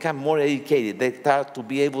people become more educated, they start to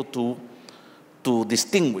be able to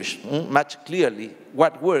distinguish much clearly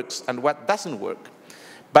what works and what doesn't work.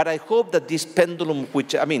 But I hope that this pendulum,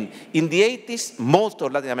 which, I mean, in the 80s, most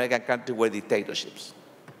of Latin American countries were dictatorships.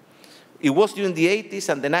 It was during the 80s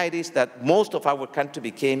and the 90s that most of our countries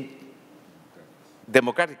became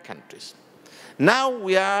democratic countries. Now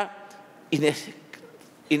we are in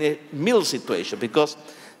a middle situation, because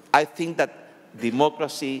I think that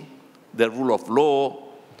democracy, the rule of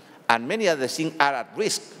law, and many other things are at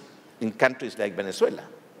risk in countries like Venezuela,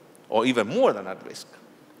 or even more than at risk.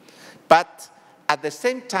 But at the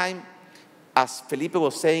same time, as Felipe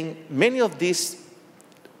was saying, many of these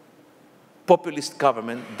populist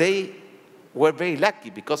governments, they were very lucky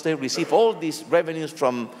because they received all these revenues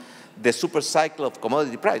from the super cycle of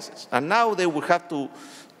commodity prices. And now they will have to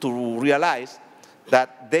realize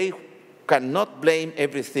that they cannot blame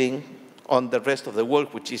everything on the rest of the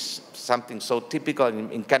world, which is something so typical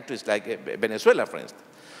in countries like Venezuela, for instance.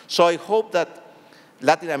 So I hope that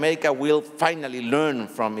Latin America will finally learn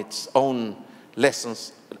from its own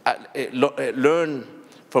lessons, learn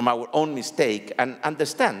from our own mistake, and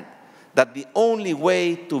understand that the only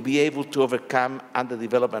way to be able to overcome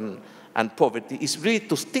underdevelopment and poverty is really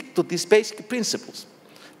to stick to these basic principles.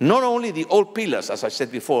 Not only the old pillars, as I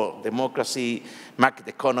said before, democracy, market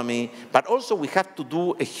economy, but also we have to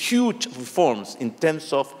do a huge reforms in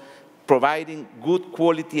terms of providing good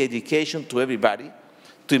quality education to everybody,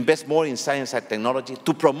 to invest more in science and technology,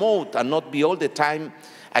 to promote and not be all the time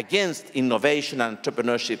against innovation and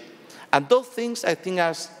entrepreneurship. And those things, I think,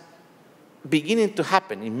 are beginning to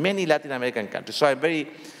happen in many Latin American countries. So I'm very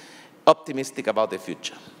optimistic about the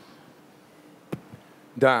future.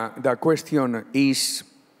 The question is,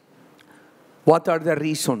 what are the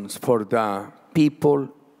reasons for the people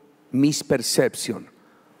misperception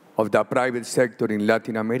of the private sector in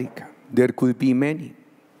Latin America? There could be many.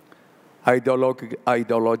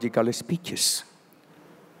 Ideological speeches,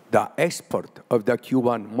 the export of the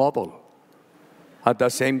Cuban model, at the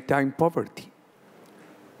same time poverty.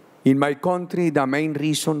 In my country, the main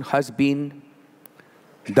reason has been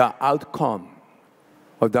the outcome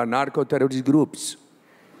of the narco-terrorist groups.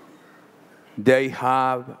 They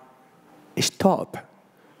have stopped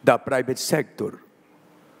the private sector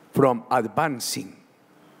from advancing,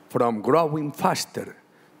 from growing faster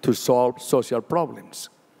to solve social problems.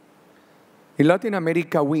 In Latin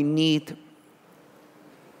America, we need,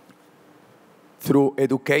 through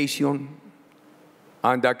education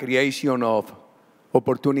and the creation of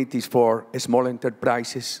opportunities for small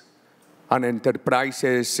enterprises and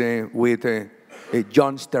enterprises with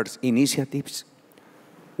youngsters initiatives,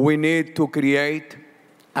 we need to create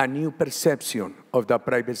a new perception of the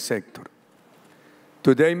private sector.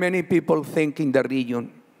 Today, many people think in the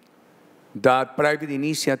region that private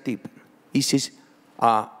initiative is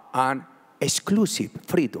an exclusive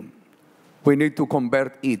freedom. We need to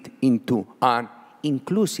convert it into an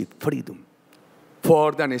inclusive freedom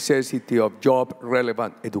for the necessity of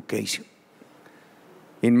job-relevant education.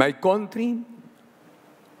 In my country,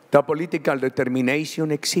 the political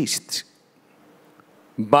determination exists,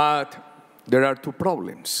 but there are two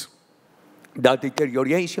problems: the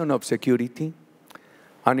deterioration of security,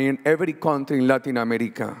 and in every country in Latin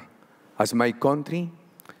America, as my country,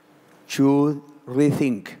 should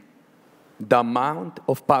rethink the amount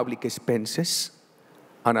of public expenses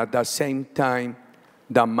and at the same time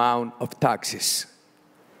the amount of taxes.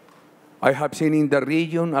 I have seen in the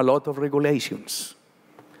region a lot of regulations,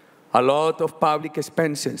 a lot of public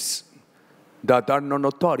expenses that are not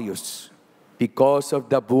notorious because of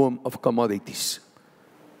the boom of commodities.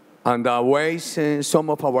 And the ways some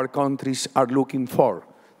of our countries are looking for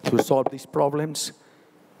to solve these problems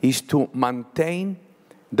is to maintain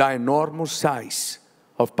the enormous size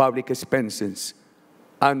of public expenses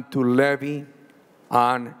and to levy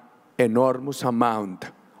an enormous amount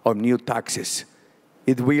of new taxes.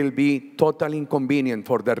 It will be totally inconvenient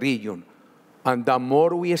for the region. And the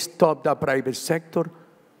more we stop the private sector,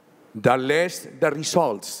 the less the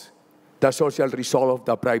results the social result of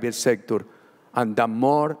the private sector, and the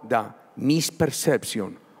more the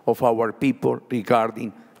misperception of our people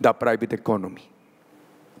regarding the private economy.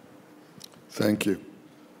 Thank you.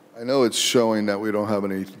 I know it's showing that we don't have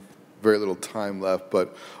very little time left,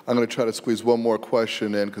 but I'm going to try to squeeze one more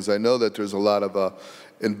question in because I know that there's a lot of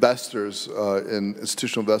investors,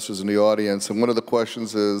 institutional investors in the audience. And one of the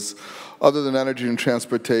questions is, other than energy and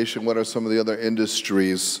transportation, what are some of the other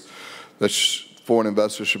industries that foreign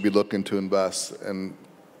investors should be looking to invest in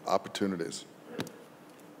opportunities?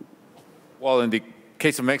 Well, in the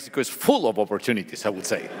case of Mexico, it's full of opportunities, I would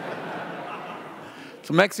say.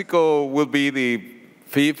 So Mexico will be the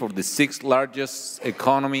fifth or the sixth largest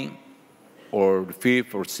economy, or the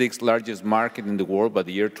fifth or sixth largest market in the world by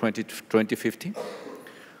the year 2050.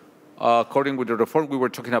 According with the report we were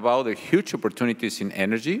talking about, the huge opportunities in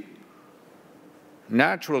energy,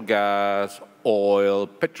 natural gas, oil,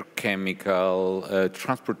 petrochemical,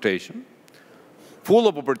 transportation, full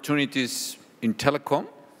of opportunities in telecom,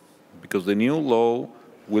 because the new law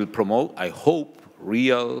will promote, I hope,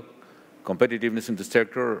 real competitiveness in the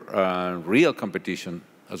sector and real competition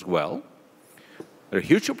as well. There are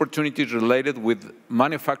huge opportunities related with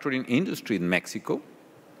manufacturing industry in Mexico.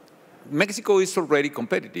 Mexico is already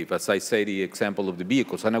competitive, as I say, the example of the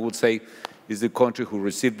vehicles, and I would say is the country who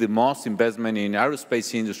received the most investment in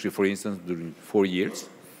aerospace industry, for instance, during 4 years.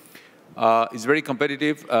 It's very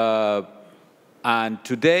competitive, and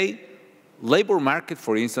today, labor market,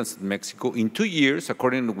 for instance, in Mexico, in 2 years,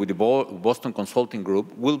 according with the Boston Consulting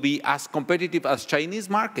Group, will be as competitive as Chinese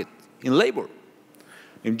market in labor.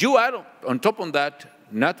 If you add on top of that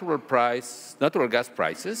natural gas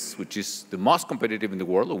prices, which is the most competitive in the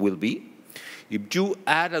world, or will be, if you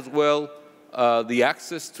add as well the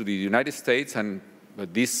access to the United States and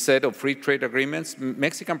this set of free trade agreements,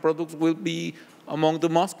 Mexican products will be among the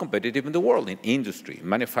most competitive in the world in industry,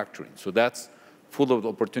 manufacturing. So that's full of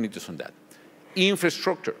opportunities on that.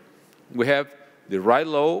 Infrastructure. We have the right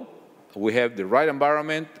law, we have the right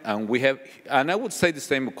environment, and we have, and I would say the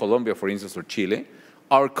same of Colombia, for instance, or Chile.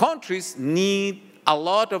 Our countries need a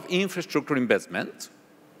lot of infrastructure investment,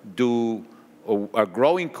 are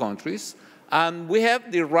growing countries, and we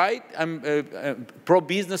have the right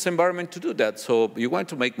pro-business environment to do that. So you want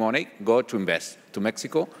to make money, go to invest to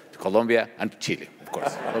Mexico, to Colombia, and to Chile, of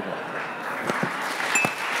course.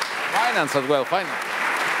 Finance as well, finance.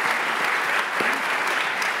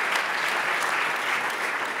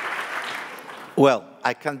 Well,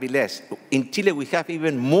 I can't be less. In Chile, we have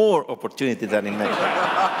even more opportunity than in Mexico.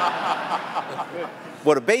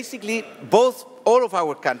 But basically, all of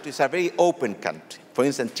our countries are very open countries. For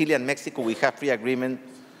instance, Chile and Mexico, we have free agreement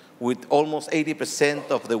with almost 80%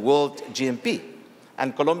 of the world GNP.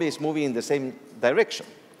 And Colombia is moving in the same direction.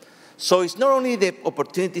 So it's not only the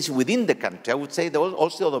opportunities within the country, I would say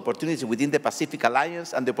also the opportunities within the Pacific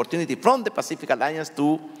Alliance and the opportunity from the Pacific Alliance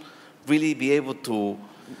to really be able to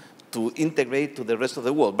integrate to the rest of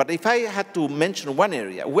the world. But if I had to mention one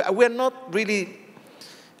area, we're not really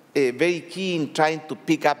very keen in trying to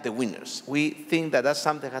pick up the winners. We think that that's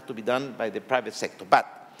something that has to be done by the private sector. But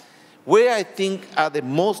where I think are the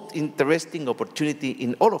most interesting opportunity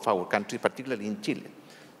in all of our countries, particularly in Chile,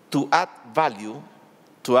 to add value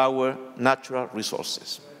to our natural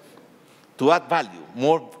resources, to add value,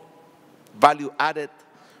 more value added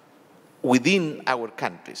within our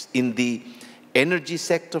countries. In the energy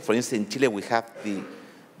sector, for instance, in Chile, we have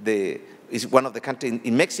is one of the countries.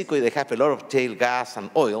 In Mexico, they have a lot of shale gas and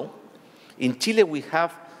oil. In Chile, we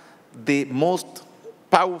have the most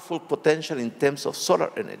powerful potential in terms of solar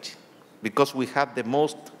energy because we have the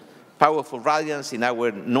most powerful radiance in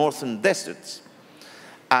our northern deserts.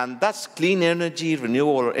 And that's clean energy,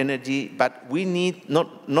 renewable energy, but we need not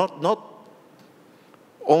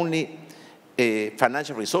only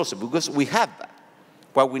financial resources, because we have that.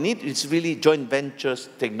 What we need is really joint ventures,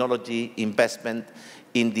 technology, investment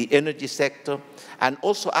in the energy sector, and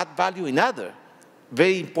also add value in other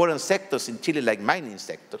very important sectors in Chile, like mining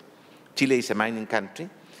sector. Chile is a mining country.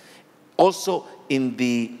 Also in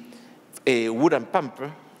the wood and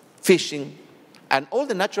pamper, fishing, and all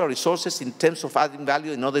the natural resources in terms of adding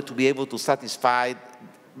value in order to be able to satisfy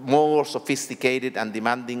more sophisticated and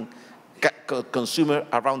demanding consumer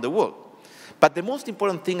around the world. But the most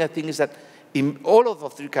important thing, I think, is that in all of the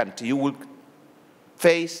three countries, you will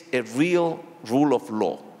face a real rule of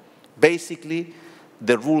law. Basically,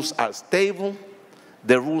 the rules are stable,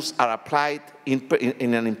 the rules are applied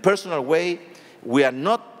in an impersonal way. We are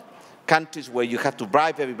not countries where you have to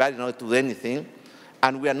bribe everybody in order to do anything,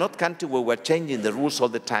 and we are not countries where we're changing the rules all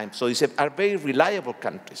the time. So these are very reliable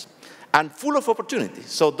countries and full of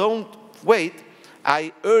opportunities. So don't wait.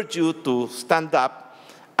 I urge you to stand up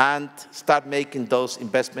and start making those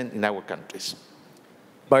investments in our countries.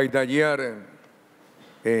 By the year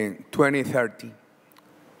 2030,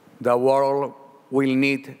 the world will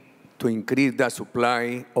need to increase the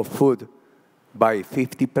supply of food by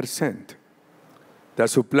 50%, the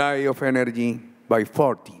supply of energy by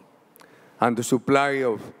 40%, and the supply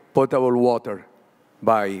of potable water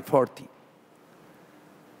by 40%.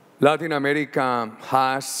 Latin America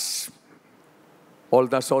has all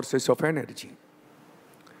the sources of energy.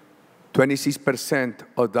 26%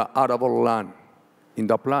 of the arable land in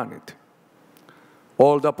the planet.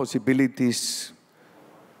 All the possibilities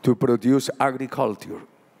to produce agriculture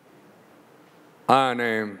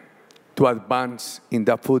and to advance in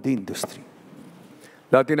the food industry.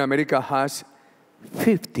 Latin America has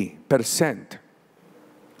 50%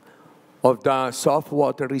 of the soft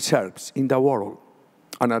water reserves in the world,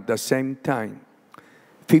 and at the same time,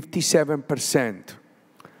 57%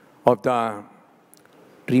 of the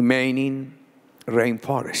remaining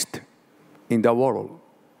rainforest in the world.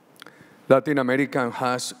 Latin America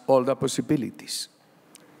has all the possibilities.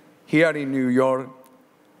 Here in New York,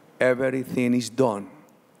 everything is done.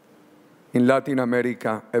 In Latin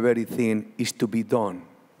America, everything is to be done,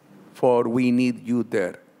 for we need you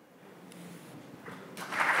there.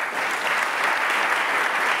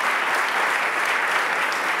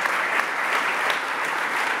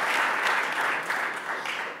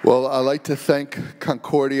 Well, I'd like to thank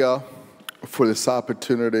Concordia for this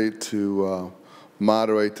opportunity to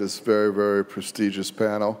moderate this very, very prestigious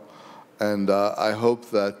panel. And I hope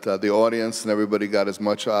that the audience and everybody got as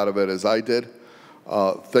much out of it as I did.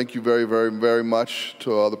 Thank you very, very, very much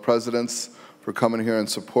to all the presidents for coming here and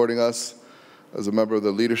supporting us. As a member of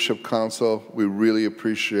the Leadership Council, we really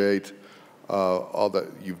appreciate all that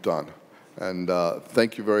you've done. And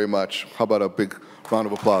thank you very much. How about a big round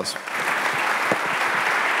of applause?